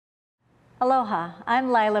Aloha, I'm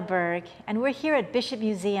Lyla Berg, and we're here at Bishop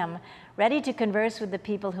Museum, ready to converse with the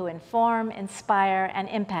people who inform, inspire, and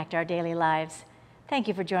impact our daily lives. Thank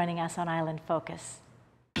you for joining us on Island Focus.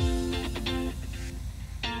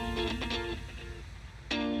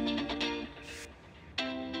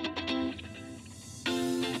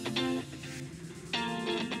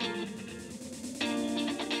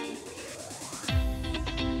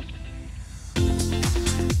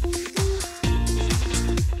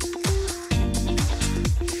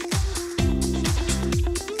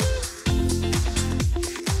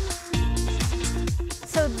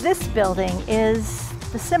 This building is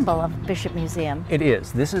the symbol of Bishop Museum. It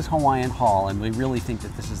is. This is Hawaiian Hall, and we really think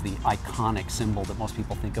that this is the iconic symbol that most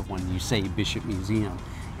people think of when you say Bishop Museum.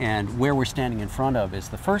 And where we're standing in front of is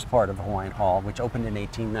the first part of Hawaiian Hall, which opened in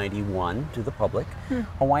 1891 to the public.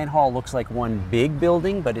 Hawaiian Hall looks like one big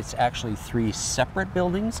building, but it's actually three separate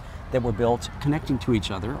buildings that were built connecting to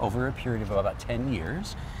each other over a period of about 10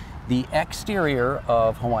 years. The exterior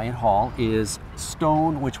of Hawaiian Hall is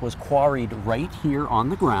stone which was quarried right here on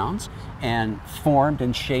the grounds and formed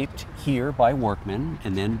and shaped here by workmen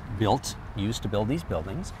and then used to build these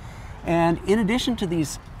buildings. And in addition to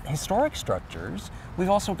these historic structures, we've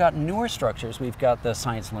also got newer structures. We've got the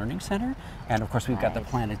Science Learning Center, and of course we've got the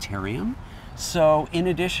planetarium. So in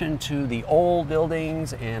addition to the old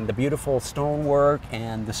buildings and the beautiful stonework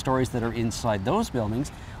and the stories that are inside those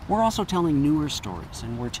buildings, we're also telling newer stories,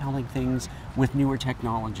 and we're telling things with newer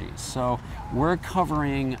technologies. So we're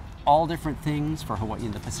covering all different things for Hawaii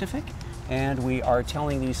and the Pacific, and we are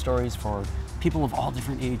telling these stories for people of all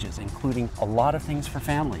different ages, including a lot of things for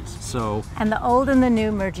families. So, and the old and the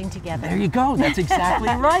new merging together. There you go, that's exactly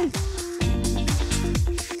right.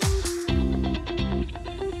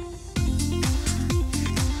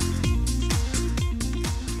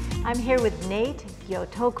 I'm here with Nate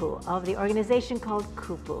Gyotoku of the organization called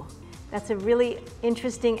KUPU. That's a really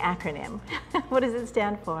interesting acronym. What does it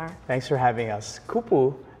stand for? Thanks for having us.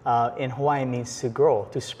 KUPU in Hawaii means to grow,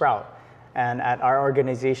 to sprout. And at our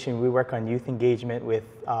organization, we work on youth engagement with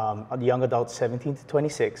young adults 17 to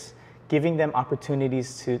 26, giving them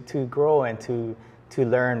opportunities to grow and to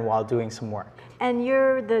learn while doing some work. And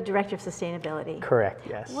you're the Director of Sustainability. Correct,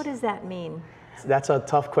 yes. What does that mean? That's a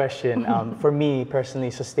tough question. For me personally,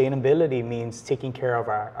 sustainability means taking care of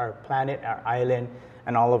our planet, our island,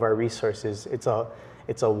 and all of our resources. It's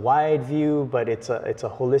a wide view, but it's a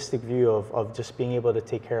holistic view of just being able to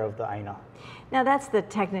take care of the aina. Now that's the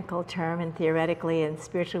technical term, and theoretically and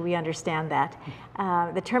spiritually we understand that.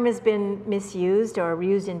 The term has been misused or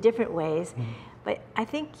used in different ways. But I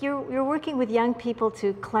think you're working with young people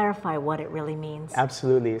to clarify what it really means.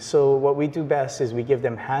 Absolutely. So what we do best is we give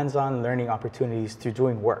them hands-on learning opportunities through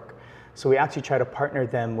doing work. So we actually try to partner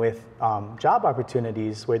them with job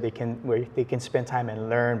opportunities where they can spend time and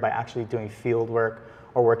learn by actually doing field work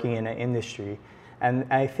or working in an industry.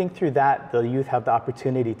 And I think through that, the youth have the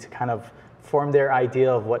opportunity to kind of form their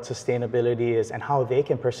idea of what sustainability is and how they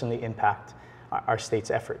can personally impact our state's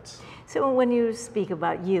efforts. So when you speak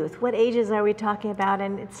about youth, what ages are we talking about?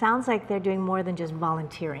 And it sounds like they're doing more than just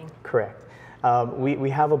volunteering. Correct. We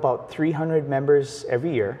have about 300 members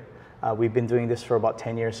every year. We've been doing this for about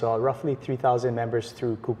 10 years, so roughly 3,000 members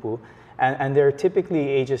through KUPU. And they're typically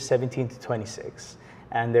ages 17 to 26.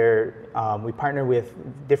 And we partner with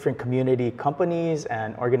different community companies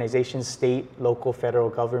and organizations, state, local, federal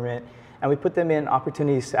government, and we put them in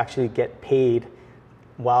opportunities to actually get paid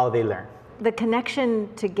while they learn. The connection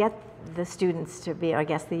to get the students to be, or I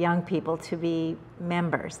guess the young people to be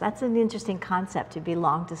members, that's an interesting concept, to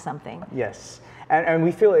belong to something. Yes, and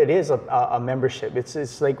we feel it is a membership.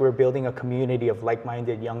 It's like we're building a community of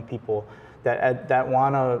like-minded young people that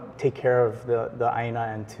want to take care of the aina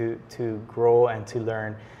and to grow and to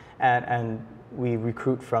learn. And we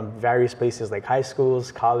recruit from various places like high schools,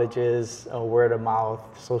 colleges, word of mouth,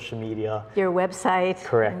 social media. Your website.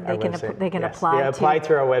 Correct. They can yes. apply. They apply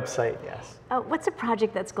to our website. Yes. What's a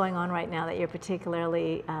project that's going on right now that you're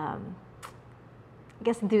particularly, I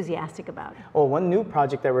guess, enthusiastic about? Well, one new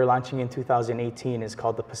project that we're launching in 2018 is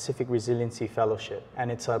called the Pacific Resiliency Fellowship, and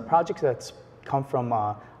it's a project that's come from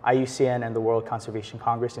IUCN and the World Conservation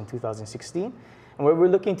Congress in 2016. And what we're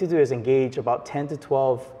looking to do is engage about 10 to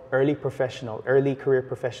 12 early career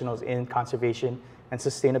professionals in conservation and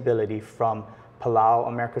sustainability from Palau,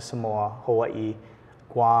 America Samoa, Hawaii,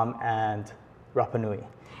 Guam, and Rapa Nui.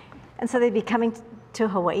 And so they'd be coming to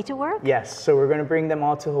Hawaii to work? Yes, so we're going to bring them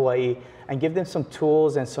all to Hawaii and give them some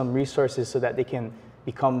tools and some resources so that they can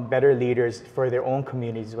become better leaders for their own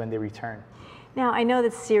communities when they return. Now, I know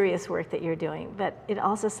that's serious work that you're doing, but it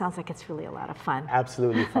also sounds like it's really a lot of fun.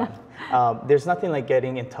 Absolutely fun. There's nothing like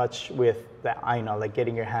getting in touch with the aina, like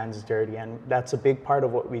getting your hands dirty. And that's a big part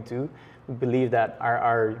of what we do. We believe that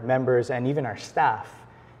our members and even our staff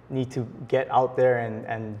need to get out there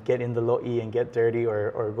and get in the lo'i and get dirty,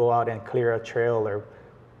 or go out and clear a trail or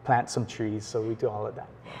plant some trees. So we do all of that.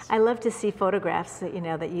 Yes. I love to see photographs that, you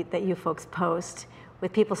know, that you folks post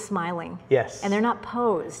with people smiling. Yes. And they're not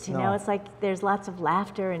posed, you No. know, it's like there's lots of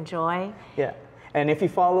laughter and joy. Yeah. And if you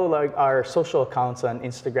follow like our social accounts on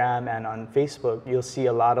Instagram and on Facebook, you'll see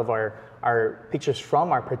a lot of our pictures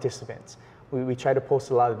from our participants. We try to post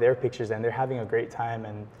a lot of their pictures, and they're having a great time,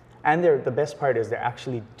 and the best part is they're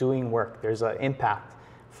actually doing work. There's an impact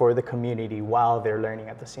for the community while they're learning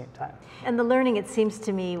at the same time. And the learning, it seems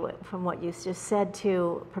to me, from what you just said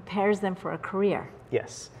too, prepares them for a career.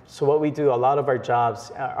 Yes. So what we do, a lot of our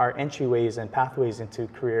jobs are entryways and pathways into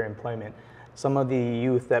career employment. Some of the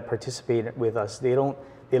youth that participate with us, they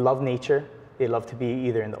love nature. They love to be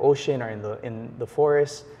either in the ocean or in the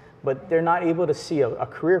forest, but they're not able to see a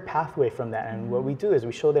career pathway from that. And what we do is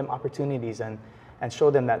we show them opportunities and show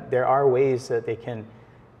them that there are ways that they can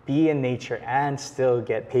be in nature and still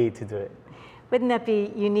get paid to do it. Wouldn't that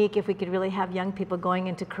be unique if we could really have young people going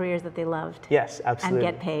into careers that they loved? Yes, absolutely.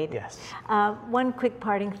 And get paid. Yes. One quick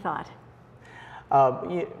parting thought.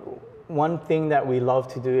 One thing that we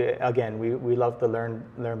love to do, again, we love to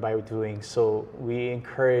learn by doing. So we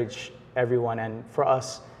encourage everyone, and for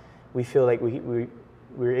us, we feel like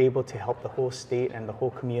we're able to help the whole state and the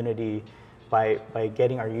whole community by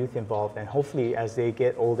getting our youth involved, and hopefully as they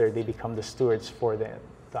get older, they become the stewards for the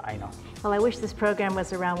aina. Well, I wish this program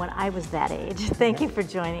was around when I was that age. Thank you for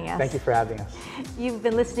joining us. Thank you for having us. You've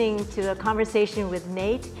been listening to a conversation with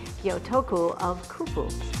Nate Gyotoku of KUPU.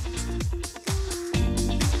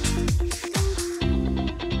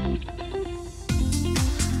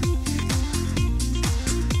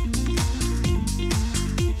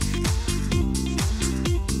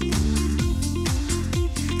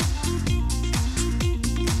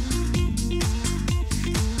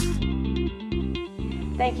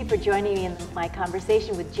 Thank you for joining me in my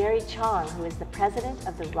conversation with Jerri Chong, who is the president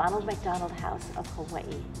of the Ronald McDonald House of Hawaii.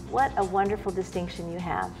 What a wonderful distinction you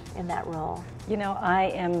have in that role. You know,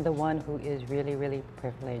 I am the one who is really, really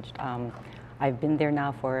privileged. I've been there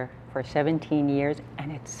now for 17 years,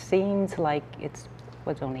 and it seems like it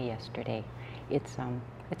was only yesterday. It's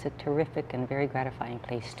a terrific and very gratifying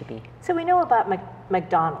place to be. So we know about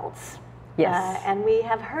McDonald's. Yes. And we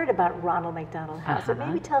have heard about Ronald McDonald House. So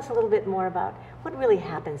maybe tell us a little bit more about what really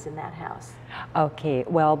happens in that house. Okay,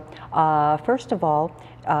 well, first of all,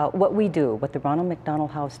 what the Ronald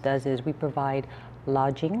McDonald House does is we provide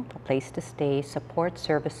lodging, a place to stay, support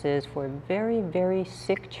services for very, very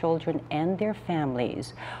sick children and their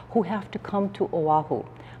families who have to come to Oʻahu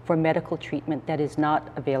for medical treatment that is not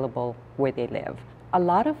available where they live. A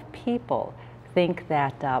lot of people think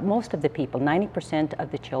that most of the people, 90% of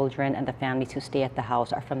the children and the families who stay at the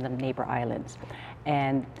house are from the neighbor islands.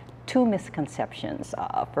 And two misconceptions.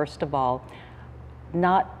 First of all,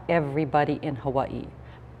 not everybody in Hawaii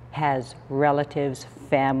has relatives,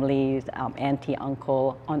 families, auntie,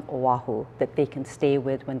 uncle on Oʻahu that they can stay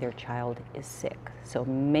with when their child is sick. So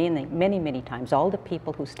many times, all the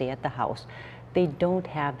people who stay at the house, they don't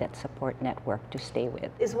have that support network to stay with.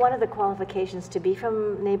 Is one of the qualifications to be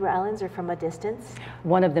from neighbor islands or from a distance?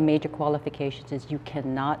 One of the major qualifications is you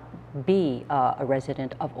cannot be a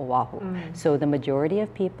resident of Oʻahu. So the majority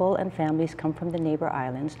of people and families come from the neighbor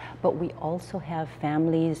islands, but we also have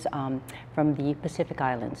families from the Pacific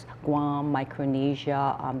Islands, Guam,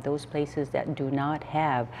 Micronesia, those places that do not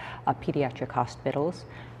have pediatric hospitals.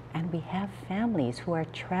 And we have families who are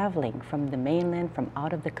traveling from the mainland, from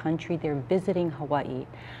out of the country. They're visiting Hawaii,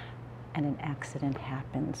 and an accident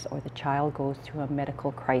happens, or the child goes through a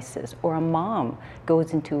medical crisis, or a mom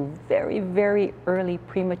goes into very, very early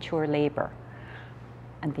premature labor.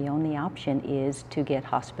 And the only option is to get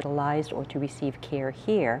hospitalized or to receive care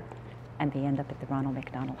here, and they end up at the Ronald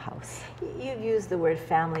McDonald House. You use the word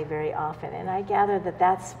family very often, and I gather that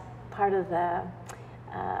that's part of the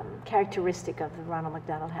characteristic of the Ronald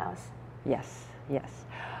McDonald House. Yes, yes.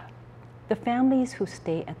 The families who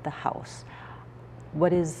stay at the house,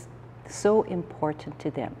 what is so important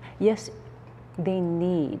to them, yes, they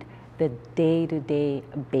need the day-to-day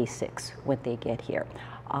basics when they get here.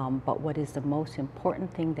 But what is the most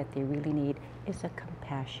important thing that they really need is the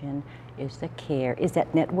compassion, is the care, is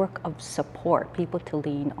that network of support, people to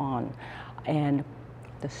lean on, and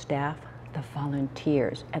the staff, the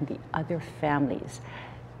volunteers, and the other families.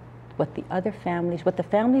 What the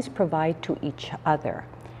families provide to each other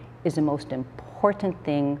is the most important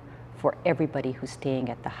thing for everybody who's staying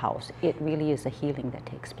at the house. It really is a healing that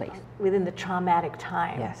takes place. Within the traumatic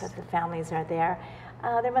time yes. that the families are there.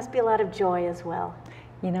 there must be a lot of joy as well.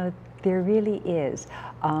 You know, there really is.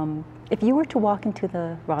 If you were to walk into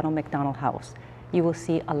the Ronald McDonald House, you will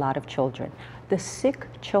see a lot of children. The sick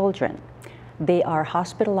children, they are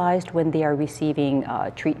hospitalized when they are receiving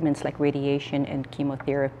treatments like radiation and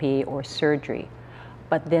chemotherapy or surgery.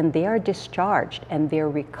 But then they are discharged, and their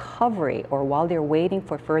recovery, or while they're waiting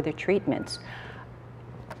for further treatments,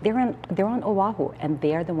 they're on Oʻahu, and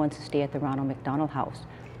they are the ones who stay at the Ronald McDonald House.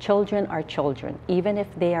 Children are children, even if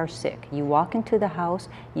they are sick. You walk into the house,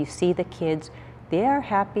 you see the kids, they are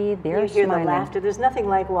happy, they're smiling. You hear smiling. the laughter. There's nothing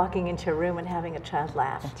like walking into a room and having a child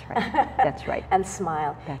laugh. That's right, that's right. And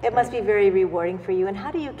smile. That's it must right. be very rewarding for you. And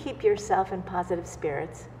how do you keep yourself in positive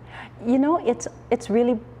spirits? You know, it's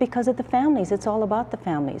really because of the families. It's all about the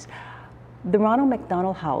families. The Ronald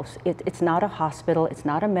McDonald House, it's not a hospital, it's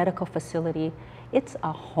not a medical facility, it's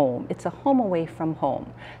a home. It's a home away from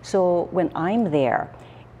home. So when I'm there,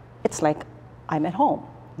 it's like I'm at home.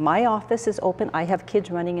 My office is open. I have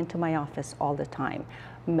kids running into my office all the time.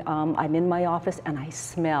 I'm in my office and I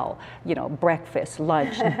smell, you know, breakfast,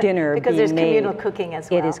 lunch, dinner because being there's made. communal cooking as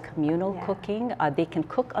well. It is communal cooking. They can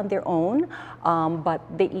cook on their own, but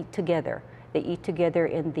they eat together. They eat together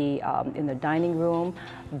in the dining room,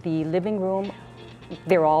 the living room.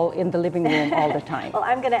 They're all in the living room all the time. Well,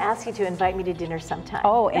 I'm going to ask you to invite me to dinner sometime.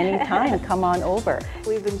 Oh, anytime. Come on over.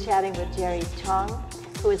 We've been chatting with Jerri Chong,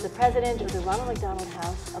 who is the president of the Ronald McDonald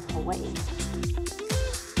House of Hawaii.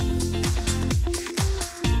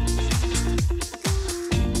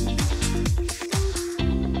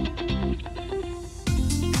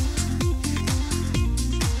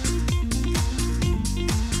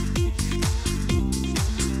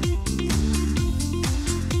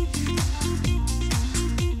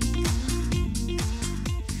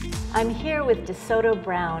 I'm here with DeSoto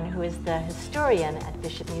Brown, who is the historian at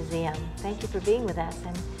Bishop Museum. Thank you for being with us,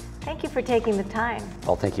 and thank you for taking the time.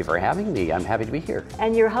 Well, thank you for having me. I'm happy to be here.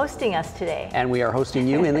 And you're hosting us today. And we are hosting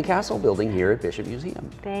you in the Castle building here at Bishop Museum.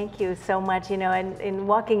 Thank you so much. You know, and in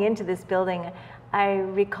walking into this building, I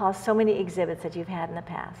recall so many exhibits that you've had in the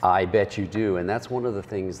past. I bet you do, and that's one of the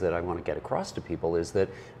things that I want to get across to people is that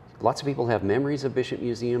lots of people have memories of Bishop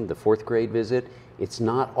Museum, the 4th grade visit. It's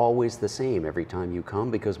not always the same every time you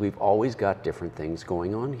come because we've always got different things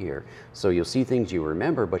going on here. So you'll see things you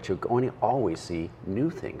remember, but you're going to always see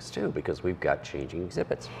new things too because we've got changing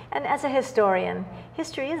exhibits. And as a historian,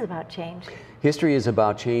 history is about change. History is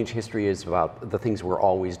about change. History is about the things we're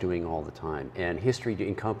always doing all the time. And history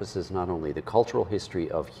encompasses not only the cultural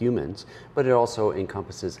history of humans, but it also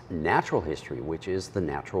encompasses natural history, which is the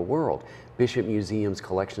natural world. Bishop Museum's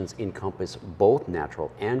collections encompass both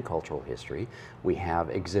natural and cultural history. We have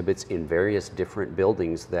exhibits in various different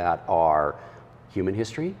buildings that are human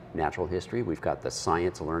history, natural history. We've got the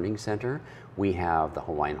Science Learning Center. We have the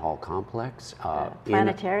Hawaiian Hall Complex.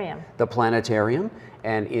 Planetarium. The planetarium.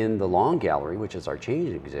 And in the Long Gallery, which is our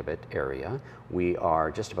change exhibit area, we are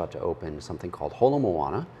just about to open something called Holo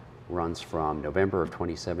Moana. Runs from November of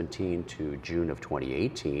 2017 to June of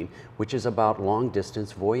 2018, which is about long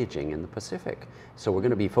distance voyaging in the Pacific. So we're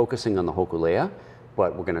going to be focusing on the Hokulea,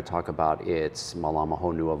 but we're going to talk about its Malama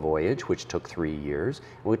Honua voyage, which took 3 years.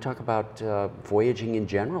 And we talk about voyaging in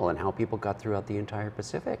general and how people got throughout the entire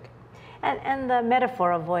Pacific. And the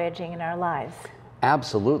metaphor of voyaging in our lives.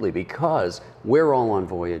 Absolutely, because we're all on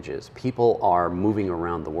voyages. People are moving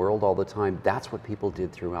around the world all the time. That's what people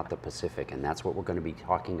did throughout the Pacific, and that's what we're going to be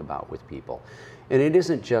talking about with people. And it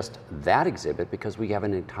isn't just that exhibit, because we have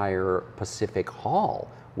an entire Pacific Hall,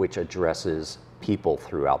 which addresses people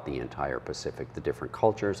throughout the entire Pacific, the different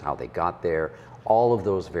cultures, how they got there, all of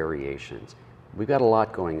those variations. We've got a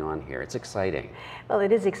lot going on here. It's exciting. Well,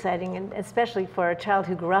 it is exciting, and especially for a child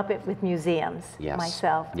who grew up with museums, yes.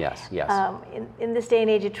 myself. Yes, yes. In this day and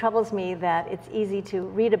age, it troubles me that it's easy to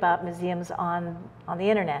read about museums on the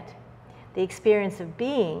internet. The experience of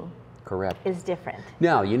being Correct. Is different.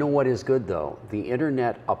 Now, you know what is good, though? The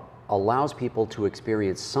internet allows people to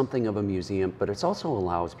experience something of a museum, but it also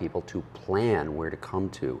allows people to plan where to come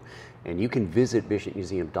to. And you can visit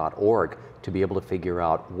bishopmuseum.org to be able to figure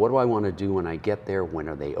out, what do I want to do when I get there? When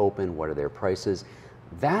are they open? What are their prices?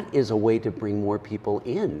 That is a way to bring more people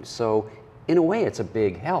in. So in a way, it's a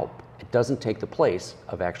big help. It doesn't take the place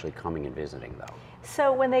of actually coming and visiting, though.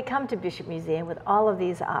 So when they come to Bishop Museum with all of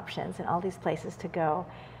these options and all these places to go,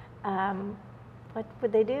 what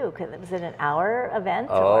would they do? Was it an hour event?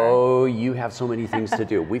 Oh, you have so many things to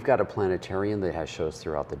do. We've got a planetarium that has shows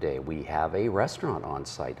throughout the day. We have a restaurant on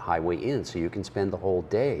site, Highway Inn, so you can spend the whole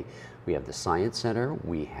day. We have the Science Center.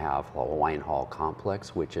 We have the Hawaiian Hall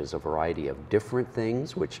Complex, which is a variety of different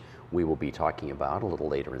things, which we will be talking about a little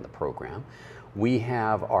later in the program. We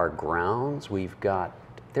have our grounds.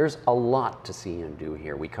 There's a lot to see and do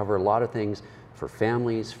here. We cover a lot of things for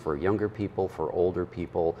families, for younger people, for older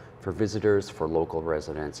people, for visitors, for local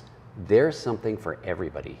residents. There's something for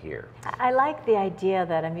everybody here. I like the idea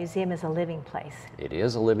that a museum is a living place. It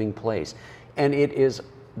is a living place. And it is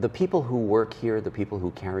the people who work here, the people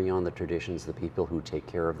who carry on the traditions, the people who take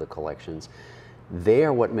care of the collections, they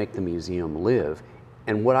are what make the museum live.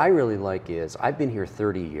 And what I really like is, I've been here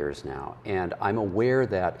 30 years now, and I'm aware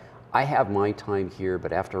that I have my time here,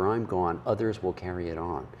 but after I'm gone, others will carry it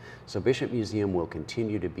on. So Bishop Museum will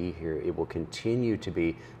continue to be here. It will continue to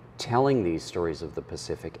be telling these stories of the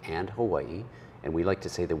Pacific and Hawaii, and we like to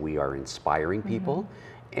say that we are inspiring people,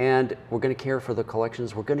 and we're going to care for the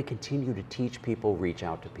collections. We're going to continue to teach people, reach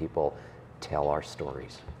out to people, tell our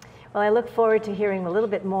stories. Well, I look forward to hearing a little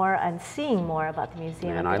bit more and seeing more about the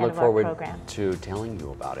museum And at I the end look of our forward program. to telling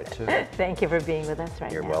you about it too. Thank you for being with us right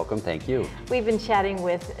You're now. welcome. Thank you. We've been chatting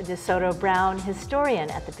with DeSoto Brown, historian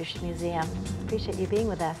at the Bishop Museum. Appreciate you being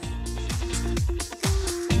with us.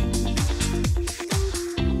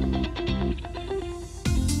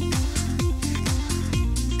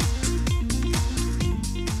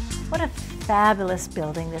 What a fabulous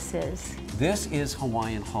building this is. This is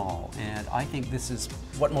Hawaiian Hall, and I think this is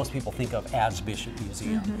what most people think of as Bishop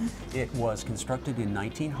Museum. It was constructed in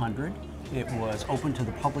 1900. It was opened to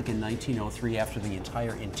the public in 1903 after the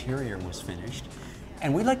entire interior was finished.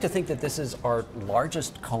 And we like to think that this is our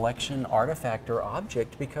largest collection, artifact, or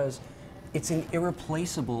object because it's an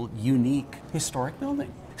irreplaceable, unique, historic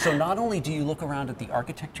building. So not only do you look around at the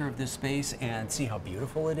architecture of this space and see how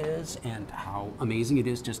beautiful it is and how amazing it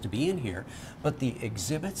is just to be in here, but the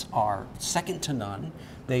exhibits are second to none.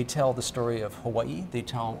 They tell the story of Hawaii. They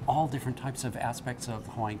tell all different types of aspects of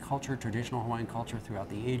Hawaiian culture, traditional Hawaiian culture throughout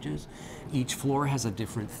the ages. Each floor has a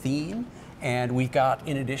different theme. And we've got,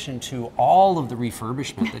 in addition to all of the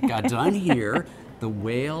refurbishment that got done here, the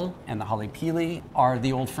whale and the halepili are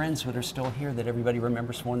the old friends that are still here that everybody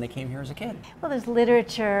remembers from when they came here as a kid. Well, there's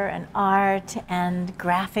literature and art and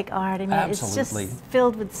graphic art. I mean, Absolutely. It's just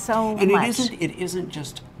filled with so And much. it isn't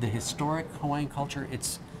just the historic Hawaiian culture,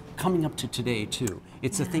 it's coming up to today too.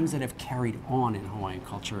 It's the things that have carried on in Hawaiian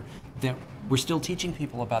culture that we're still teaching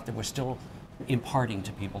people about, that we're still imparting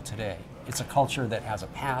to people today. It's a culture that has a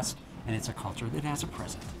past, and it's a culture that has a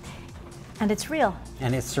present. And it's real.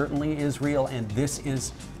 And it certainly is real, and this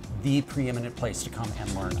is the preeminent place to come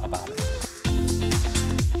and learn about it.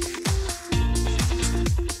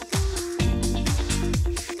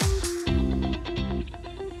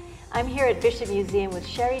 I'm here at Bishop Museum with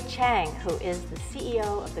Jerri Chang, who is the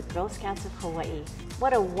CEO of the Girl Scouts of Hawaii.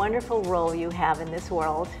 What a wonderful role you have in this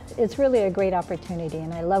world. It's really a great opportunity,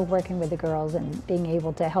 and I love working with the girls and being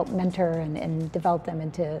able to help mentor and develop them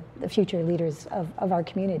into the future leaders of our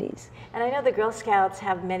communities. And I know the Girl Scouts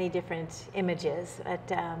have many different images,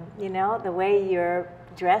 but you know, the way you're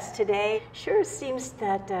dressed today sure seems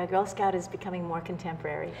that Girl Scout is becoming more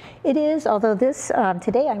contemporary. It is, although this,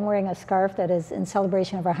 today I'm wearing a scarf that is in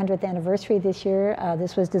celebration of our 100th anniversary this year.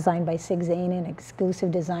 This was designed by Sig Zane, an exclusive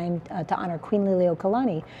design to honor Queen Liliuokalani,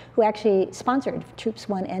 who actually sponsored Troops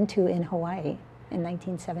 1 and 2 in Hawaii in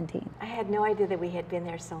 1917. I had no idea that we had been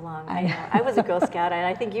there so long. I was a Girl Scout, and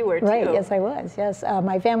I think you were too. Right, yes I was, yes.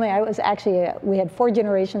 My family, I was actually, we had 4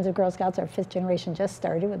 generations of Girl Scouts. Our 5th generation just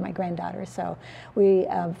started with my granddaughter. So we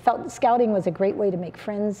felt scouting was a great way to make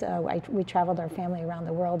friends. We traveled our family around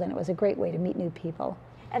the world, and it was a great way to meet new people.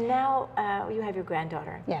 And now you have your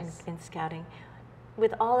granddaughter in scouting.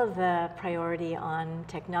 With all of the priority on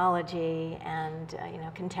technology and you know,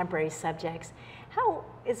 contemporary subjects, how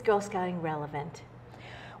is Girl Scouting relevant?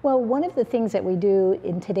 Well, one of the things that we do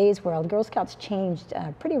in today's world, Girl Scouts changed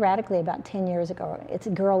pretty radically about 10 years ago. It's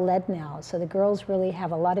girl-led now, so the girls really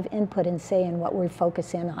have a lot of input and say in what we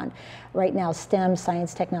focus in on. Right now, STEM,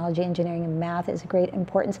 science, technology, engineering, and math is a great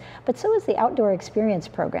importance, but so is the outdoor experience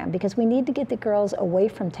program, because we need to get the girls away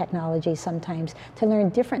from technology sometimes to learn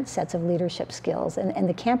different sets of leadership skills, and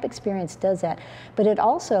the camp experience does that. But it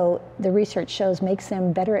also, the research shows, makes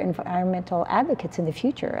them better environmental advocates in the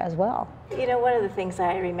future as well. You know, one of the things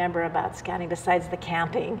I remember about scouting, besides the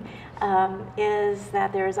camping, is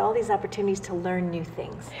that there's all these opportunities to learn new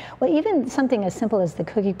things. Well, even something as simple as the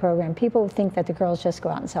cookie program, people think that the girls just go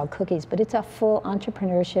out and sell cookies, but it's a full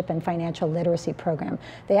entrepreneurship and financial literacy program.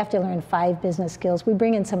 They have to learn 5 business skills. We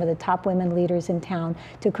bring in some of the top women leaders in town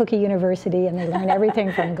to Cookie University, and they learn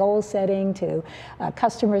everything from goal setting to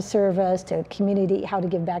customer service to community, how to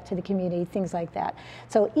give back to the community, things like that.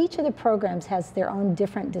 So each of the programs has their own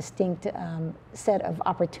different, distinct set of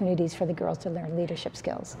opportunities for the girls to learn leadership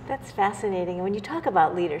skills. That's fascinating. And when you talk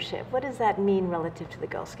about leadership, what does that mean relative to the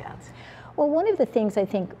Girl Scouts? Well, one of the things I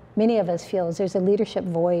think many of us feel is there's a leadership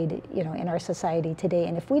void, you know, in our society today.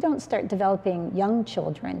 And if we don't start developing young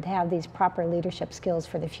children to have these proper leadership skills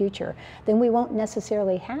for the future, then we won't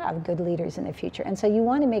necessarily have good leaders in the future. And so you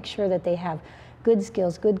want to make sure that they have good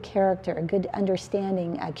skills, good character, good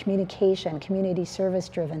understanding, communication, community service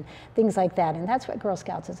driven, things like that. And that's what Girl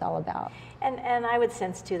Scouts is all about. And I would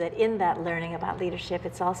sense too that in that learning about leadership,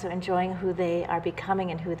 it's also enjoying who they are becoming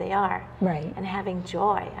and who they are. Right. And having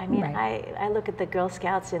joy. I mean, Right. I look at the Girl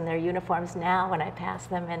Scouts in their uniforms now when I pass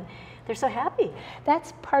them, and they're so happy.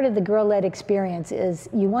 That's part of the girl-led experience is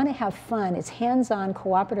you want to have fun. It's hands-on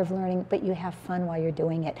cooperative learning, but you have fun while you're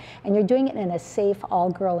doing it. And you're doing it in a safe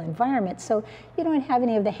all-girl environment. So you don't have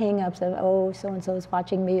any of the hang-ups of, oh, so-and-so is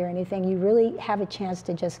watching me or anything. You really have a chance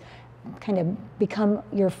to just kind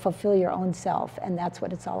of fulfill your own self, and that's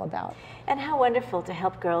what it's all about. And how wonderful to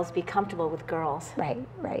help girls be comfortable with girls. Right,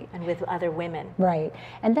 right. And with other women. Right,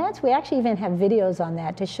 and we actually even have videos on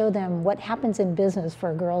that to show them what happens in business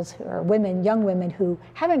for girls or women, young women who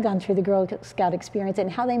haven't gone through the Girl Scout experience and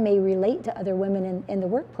how they may relate to other women in the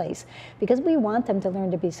workplace, because we want them to learn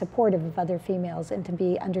to be supportive of other females and to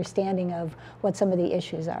be understanding of what some of the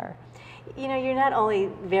issues are. You know, you're not only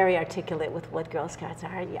very articulate with what Girl Scouts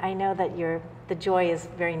are, I know that the joy is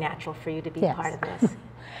very natural for you to be Yes. part of this.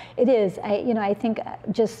 It is. I think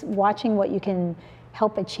just watching what you can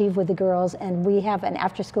help achieve with the girls, and we have an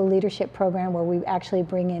after-school leadership program where we actually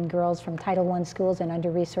bring in girls from Title I schools and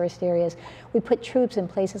under-resourced areas. We put troops in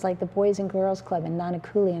places like the Boys and Girls Club in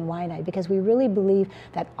Nanakuli and Waianae, because we really believe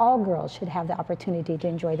that all girls should have the opportunity to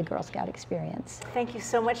enjoy the Girl Scout experience. Thank you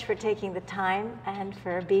so much for taking the time and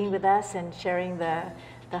for being with us and sharing the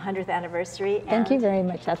 100th anniversary. Thank you very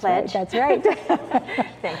much. That's pledge. right. That's right.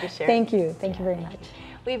 Thank you, Sherry. Thank you. Thank you very much.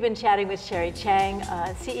 We've been chatting with Sherry Chang,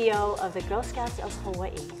 CEO of the Girl Scouts of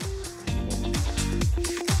Hawaii.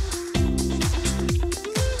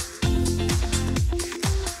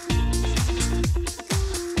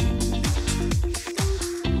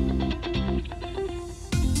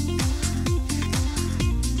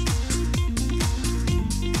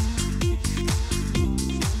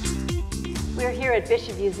 We're here at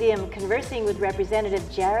Bishop Museum conversing with Representative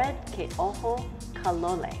Jared Ke'oho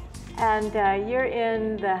Kalole. And you're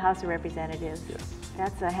in the House of Representatives. Yes.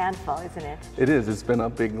 That's a handful, isn't it? It is. It's been a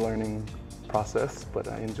big learning process, but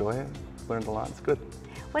I enjoy it. Learned a lot. It's good.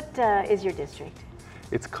 What is your district?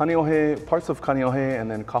 It's Kaneohe, parts of Kaneohe, and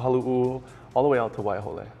then Kahalu'u, all the way out to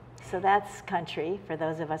Waihole. So that's country for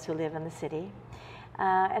those of us who live in the city.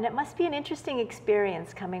 And it must be an interesting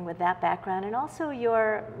experience coming with that background and also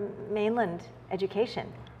your mainland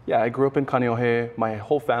education. Yeah, I grew up in Kaneohe. My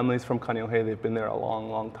whole family's from Kaneohe. They've been there a long,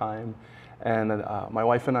 long time. And my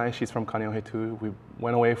wife and I, she's from Kaneohe too. We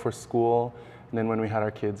went away for school, and then when we had our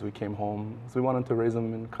kids, we came home. So we wanted to raise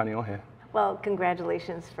them in Kaneohe. Well,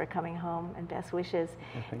 congratulations for coming home and best wishes.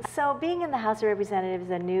 Thanks. So being in the House of Representatives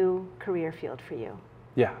is a new career field for you.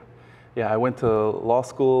 Yeah, I went to law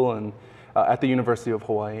school and at the University of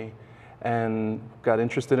Hawaii and got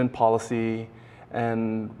interested in policy.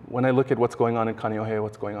 And when I look at what's going on in Kaneohe,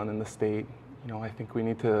 what's going on in the state, I think we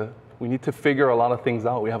need to figure a lot of things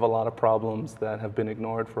out. We have a lot of problems that have been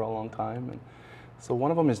ignored for a long time. And so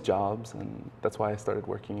one of them is jobs, and that's why I started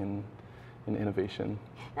working in innovation.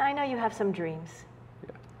 Now I know you have some dreams.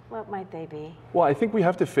 Yeah. What might they be? Well, I think we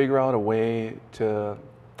have to figure out a way to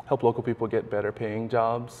help local people get better paying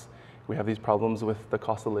jobs. We have these problems with the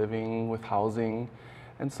cost of living, with housing.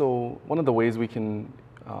 And so one of the ways we can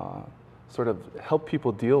sort of help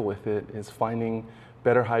people deal with it is finding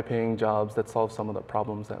better high-paying jobs that solve some of the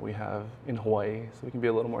problems that we have in Hawaii, so we can be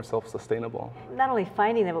a little more self-sustainable. Not only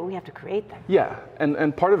finding them, but we have to create them. Yeah,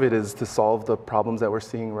 and part of it is to solve the problems that we're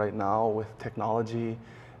seeing right now with technology.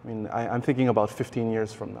 I mean, I'm thinking about 15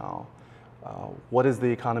 years from now. What is the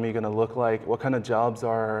economy going to look like? What kind of jobs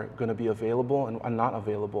are going to be available and not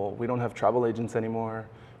available? We don't have travel agents anymore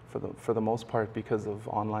for the most part because of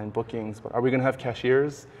online bookings, but are we going to have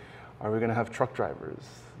cashiers? Are we going to have truck drivers,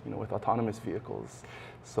 with autonomous vehicles?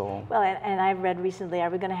 So. Well, and I've read recently, are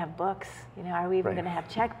we going to have books? Are we even Right. going to have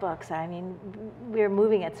checkbooks? I mean, we're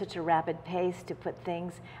moving at such a rapid pace to put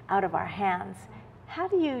things out of our hands. How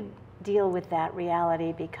do you deal with that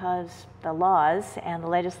reality because the laws and the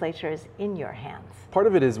legislature is in your hands? Part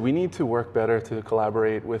of it is we need to work better to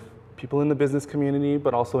collaborate with people in the business community,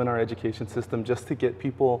 but also in our education system, just to get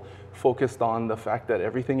people focused on the fact that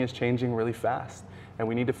everything is changing really fast. And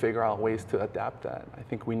we need to figure out ways to adapt that. I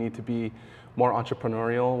think we need to be more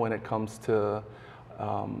entrepreneurial when it comes to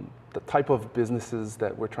the type of businesses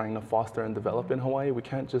that we're trying to foster and develop in Hawaii. We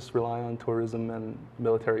can't just rely on tourism and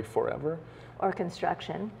military forever. Or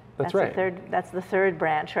construction. That's right. That's the third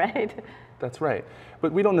branch, right? That's right.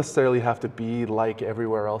 But we don't necessarily have to be like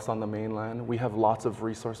everywhere else on the mainland. We have lots of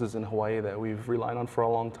resources in Hawaii that we've relied on for a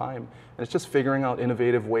long time. And it's just figuring out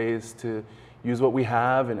innovative ways to use what we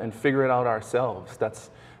have and figure it out ourselves. That's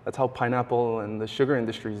how pineapple and the sugar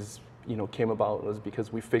industries came about, was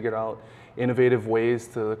because we figured out innovative ways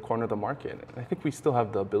to corner the market. And I think we still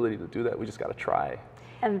have the ability to do that. We just got to try.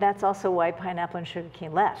 And that's also why pineapple and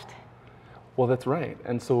sugarcane left. Well, that's right.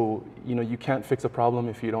 And so, you can't fix a problem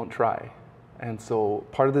if you don't try. And so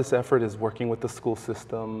part of this effort is working with the school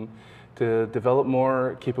system to develop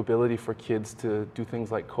more capability for kids to do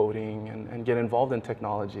things like coding and get involved in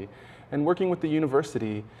technology, and working with the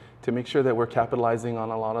university to make sure that we're capitalizing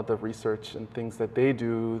on a lot of the research and things that they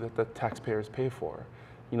do that the taxpayers pay for.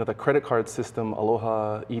 The credit card system,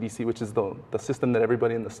 Aloha EDC, which is the system that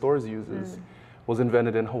everybody in the stores uses, was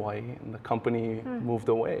invented in Hawaii, and the company moved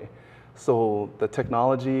away. So the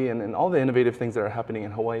technology and all the innovative things that are happening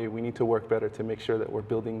in Hawaii, we need to work better to make sure that we're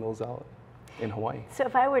building those out in Hawaii. So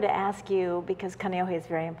if I were to ask you, because Kaneohe is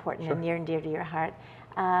very important and near and dear to your heart,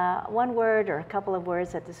 one word or a couple of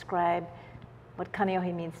words that describe what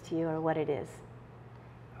Kaneohe means to you or what it is.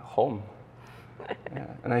 Home. Yeah.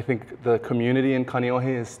 And I think the community in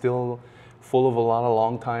Kaneohe is still full of a lot of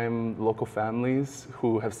longtime local families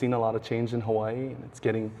who have seen a lot of change in Hawaii, and it's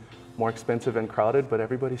getting more expensive and crowded, but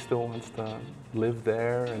everybody still wants to live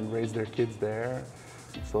there and raise their kids there.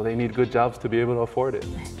 So they need good jobs to be able to afford it.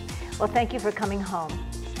 Well, thank you for coming home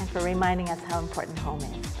and for reminding us how important home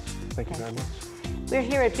is. Thank you very much. We're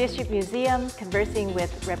here at Bishop Museum conversing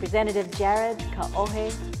with Representative Jared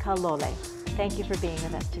Ka'ohe Kalole. Thank you for being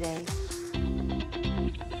with us today.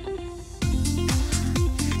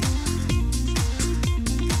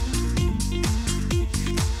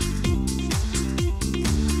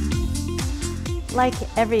 Like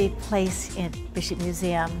every place in Bishop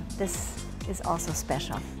Museum, this is also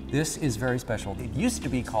special. This is very special. It used to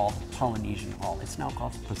be called Polynesian Hall. It's now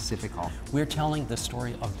called Pacific Hall. We're telling the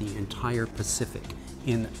story of the entire Pacific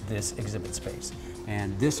in this exhibit space.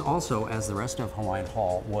 And this also, as the rest of Hawaiian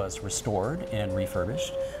Hall, was restored and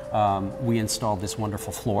refurbished. We installed this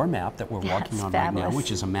wonderful floor map that we're walking on right now,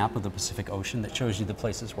 which is a map of the Pacific Ocean that shows you the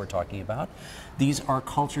places we're talking about. These are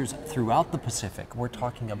cultures throughout the Pacific. We're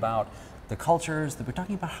talking about the cultures, we're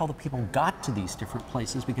talking about how the people got to these different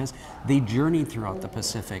places because they journeyed throughout the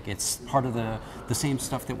Pacific. It's part of the same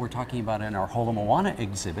stuff that we're talking about in our Holo Moana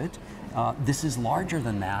exhibit. This is larger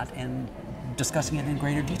than that and discussing it in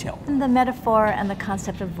greater detail. The metaphor and the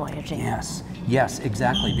concept of voyaging. Yes, yes,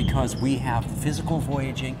 exactly, because we have physical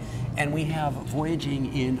voyaging and we have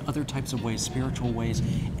voyaging in other types of ways, spiritual ways,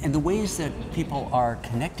 and the ways that people are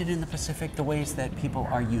connected in the Pacific, the ways that people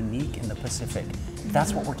are unique in the Pacific.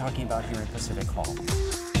 That's what we're talking about here in Pacific Hall.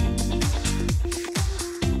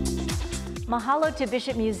 Mahalo to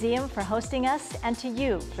Bishop Museum for hosting us and to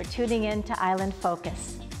you for tuning in to Island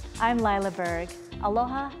Focus. I'm Lyla Berg.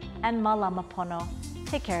 Aloha and malama pono.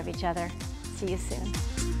 Take care of each other. See you soon.